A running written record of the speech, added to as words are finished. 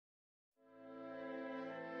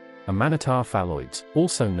Amanita phalloides,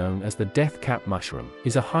 also known as the death cap mushroom,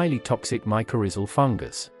 is a highly toxic mycorrhizal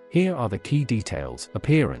fungus. Here are the key details.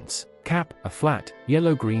 Appearance: cap, a flat,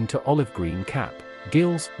 yellow-green to olive-green cap.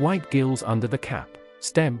 Gills, white gills under the cap.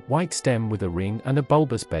 Stem, white stem with a ring and a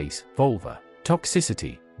bulbous base. Vulva.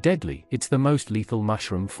 Toxicity: deadly. It's the most lethal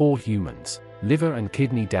mushroom for humans. Liver and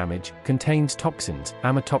kidney damage, contains toxins,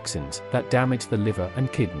 amatoxins, that damage the liver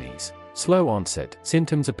and kidneys. Slow onset,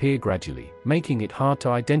 symptoms appear gradually, making it hard to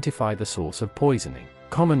identify the source of poisoning.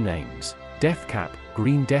 Common names: death cap,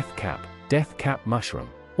 green death cap mushroom,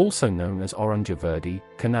 also known as Oronja verde,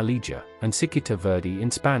 Canalija, and Cicuta verde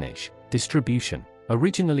in Spanish. Distribution: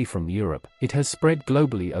 originally from Europe, it has spread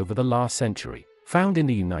globally over the last century. Found in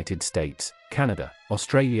the United States, Canada,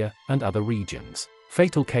 Australia, and other regions.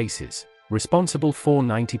 Fatal cases: responsible for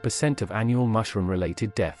 90% of annual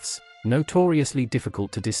mushroom-related deaths. Notoriously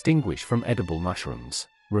difficult to distinguish from edible mushrooms.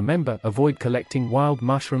 Remember, avoid collecting wild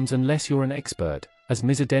mushrooms unless you're an expert, as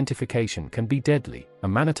misidentification can be deadly.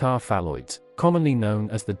 Amanita phalloides, commonly known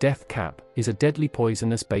as the death cap, is a deadly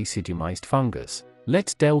poisonous basidiomycete fungus.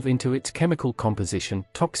 Let's delve into its chemical composition.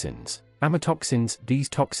 Toxins. Amatoxins. These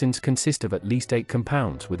toxins consist of at least 8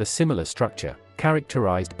 compounds with a similar structure,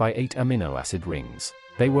 characterized by 8 amino acid rings.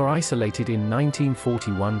 They were isolated in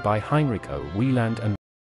 1941 by Heinrich O. Wieland and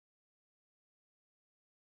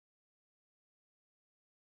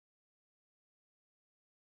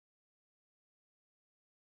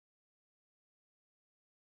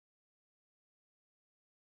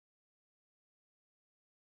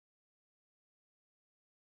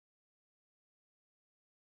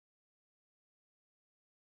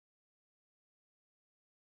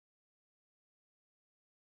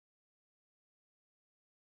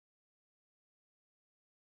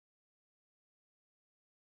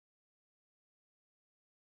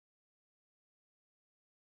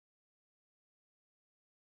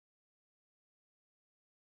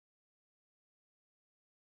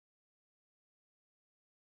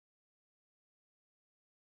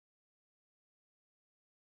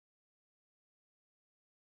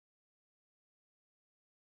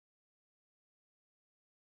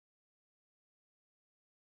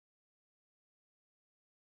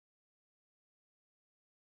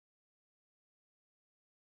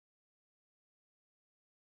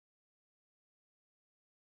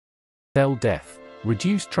cell death.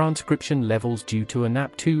 Reduced transcription levels due to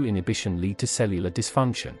ANAP2 inhibition lead to cellular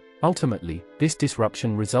dysfunction. Ultimately, this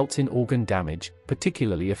disruption results in organ damage,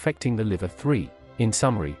 particularly affecting the liver. 3. In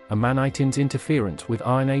summary, amanitin's interference with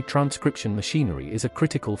RNA transcription machinery is a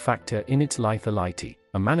critical factor in its lethality.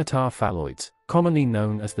 Amanita phalloides, commonly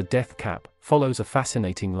known as the death cap, follows a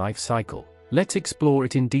fascinating life cycle. Let's explore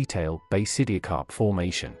it in detail. Basidiocarp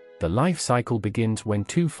formation. The life cycle begins when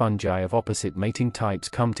two fungi of opposite mating types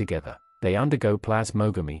come together. They undergo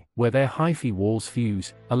plasmogamy, where their hyphae walls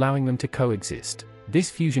fuse, allowing them to coexist.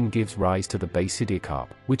 This fusion gives rise to the basidiocarp,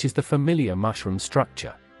 which is the familiar mushroom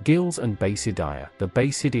structure. Gills and basidia. The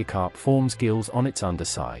basidiocarp forms gills on its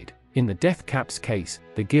underside. In the death cap's case,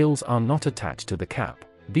 the gills are not attached to the cap.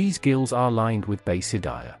 These gills are lined with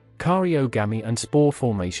basidia. Karyogamy and spore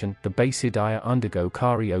formation. The basidia undergo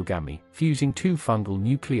karyogamy, fusing two fungal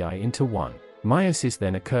nuclei into one. Meiosis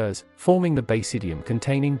then occurs, forming the basidium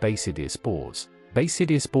containing basidiospores.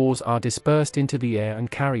 Basidiospores are dispersed into the air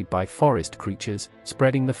and carried by forest creatures,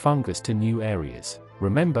 spreading the fungus to new areas.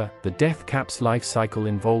 Remember, the death cap's life cycle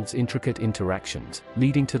involves intricate interactions,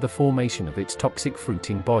 leading to the formation of its toxic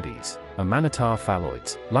fruiting bodies. Amanita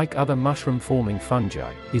phalloides, like other mushroom-forming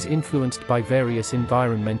fungi, is influenced by various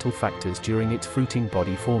environmental factors during its fruiting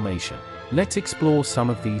body formation. Let's explore some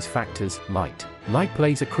of these factors. Light. Light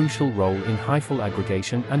plays a crucial role in hyphal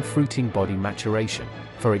aggregation and fruiting body maturation.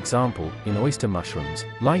 For example, in oyster mushrooms,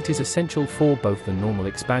 light is essential for both the normal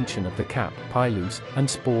expansion of the cap, pilus, and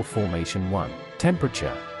spore formation. 1.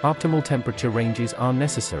 Temperature. Optimal temperature ranges are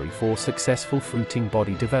necessary for successful fruiting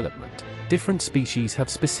body development. Different species have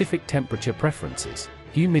specific temperature preferences.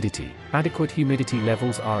 Humidity. Adequate humidity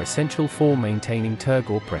levels are essential for maintaining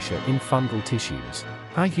turgor pressure in fungal tissues.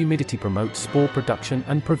 High humidity promotes spore production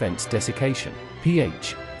and prevents desiccation.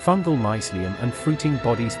 pH. Fungal mycelium and fruiting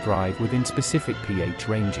bodies thrive within specific pH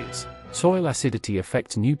ranges. Soil acidity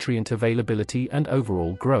affects nutrient availability and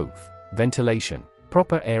overall growth. Ventilation.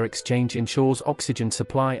 Proper air exchange ensures oxygen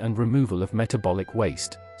supply and removal of metabolic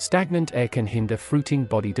waste. Stagnant air can hinder fruiting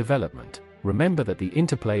body development. Remember that the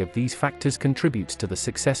interplay of these factors contributes to the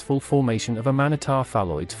successful formation of Amanita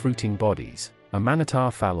phalloides fruiting bodies. Amanita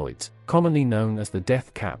phalloides, commonly known as the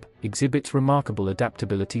death cap, exhibits remarkable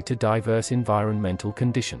adaptability to diverse environmental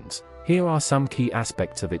conditions. Here are some key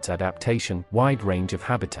aspects of its adaptation: wide range of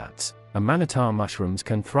habitats. Amanita mushrooms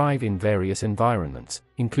can thrive in various environments,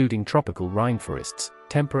 including tropical rainforests,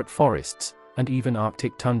 temperate forests, and even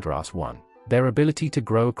Arctic tundras. Their ability to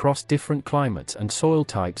grow across different climates and soil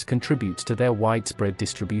types contributes to their widespread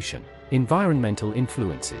distribution. Environmental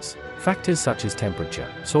influences. Factors such as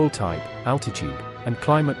temperature, soil type, altitude, and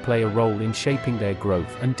climate play a role in shaping their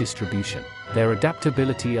growth and distribution. Their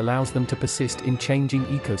adaptability allows them to persist in changing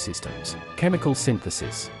ecosystems. Chemical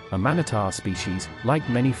synthesis. Amanita species, like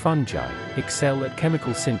many fungi, excel at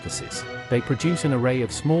chemical synthesis. They produce an array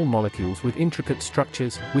of small molecules with intricate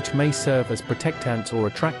structures, which may serve as protectants or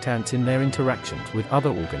attractants in their interactions with other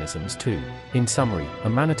organisms too. In summary,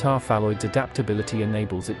 Amanita phalloides' adaptability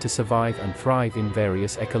enables it to survive and thrive in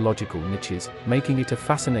various ecological niches, making it a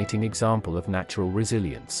fascinating example of natural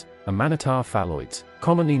resilience. Amanita phalloides,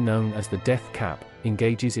 commonly known as the death cap,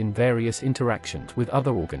 engages in various interactions with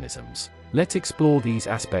other organisms. Let's explore these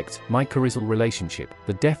aspects. Mycorrhizal relationship.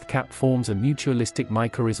 The death cap forms a mutualistic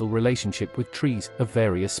mycorrhizal relationship with trees of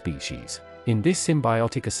various species. In this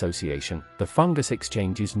symbiotic association, the fungus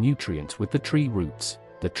exchanges nutrients with the tree roots.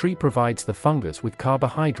 The tree provides the fungus with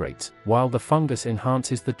carbohydrates, while the fungus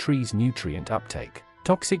enhances the tree's nutrient uptake.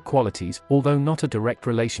 Toxic qualities. Although not a direct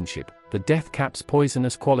relationship, the death cap's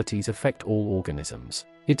poisonous qualities affect all organisms.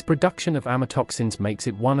 Its production of amatoxins makes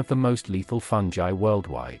it one of the most lethal fungi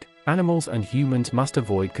worldwide. Animals and humans must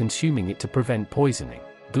avoid consuming it to prevent poisoning.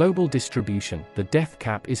 Global distribution. The death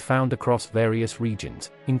cap is found across various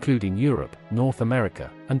regions, including Europe, North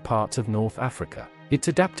America, and parts of North Africa. Its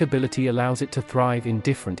adaptability allows it to thrive in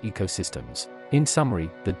different ecosystems. In summary,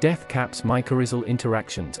 the death cap's mycorrhizal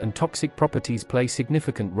interactions and toxic properties play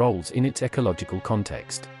significant roles in its ecological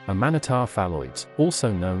context. Amanita phalloides,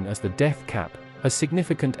 also known as the death cap, has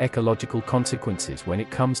significant ecological consequences when it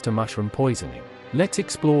comes to mushroom poisoning. Let's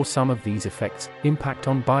explore some of these effects. Impact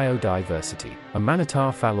on biodiversity.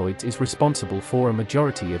 Amanita phalloides is responsible for a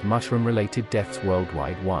majority of mushroom-related deaths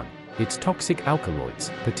worldwide. 1. Its toxic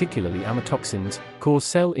alkaloids, particularly amatoxins, cause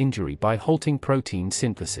cell injury by halting protein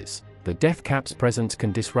synthesis. The death cap's presence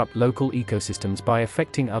can disrupt local ecosystems by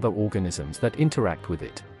affecting other organisms that interact with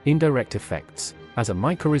it. Indirect effects. As a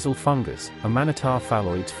mycorrhizal fungus, Amanita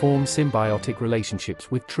phalloides form symbiotic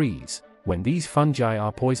relationships with trees. When these fungi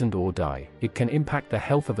are poisoned or die, it can impact the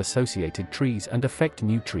health of associated trees and affect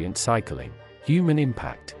nutrient cycling. Human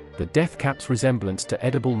impact. The death cap's resemblance to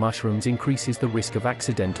edible mushrooms increases the risk of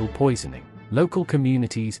accidental poisoning. Local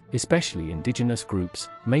communities, especially indigenous groups,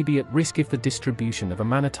 may be at risk if the distribution of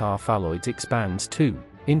Amanita phalloides expands too.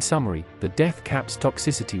 In summary, the death cap's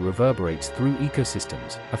toxicity reverberates through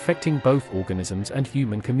ecosystems, affecting both organisms and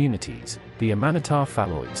human communities. The Amanita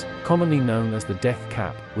phalloides, commonly known as the death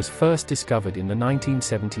cap, was first discovered in the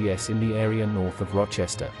 1970s in the area north of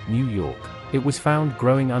Rochester, New York. It was found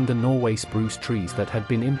growing under Norway spruce trees that had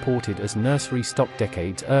been imported as nursery stock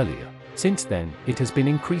decades earlier. Since then, it has been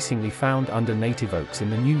increasingly found under native oaks in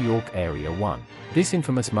the New York area. 1. This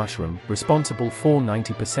infamous mushroom, responsible for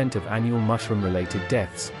 90% of annual mushroom-related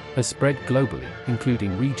deaths, has spread globally,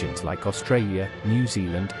 including regions like Australia, New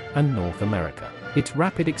Zealand, and North America. Its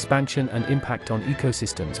rapid expansion and impact on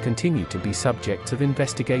ecosystems continue to be subjects of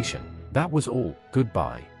investigation. That was all.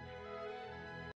 Goodbye.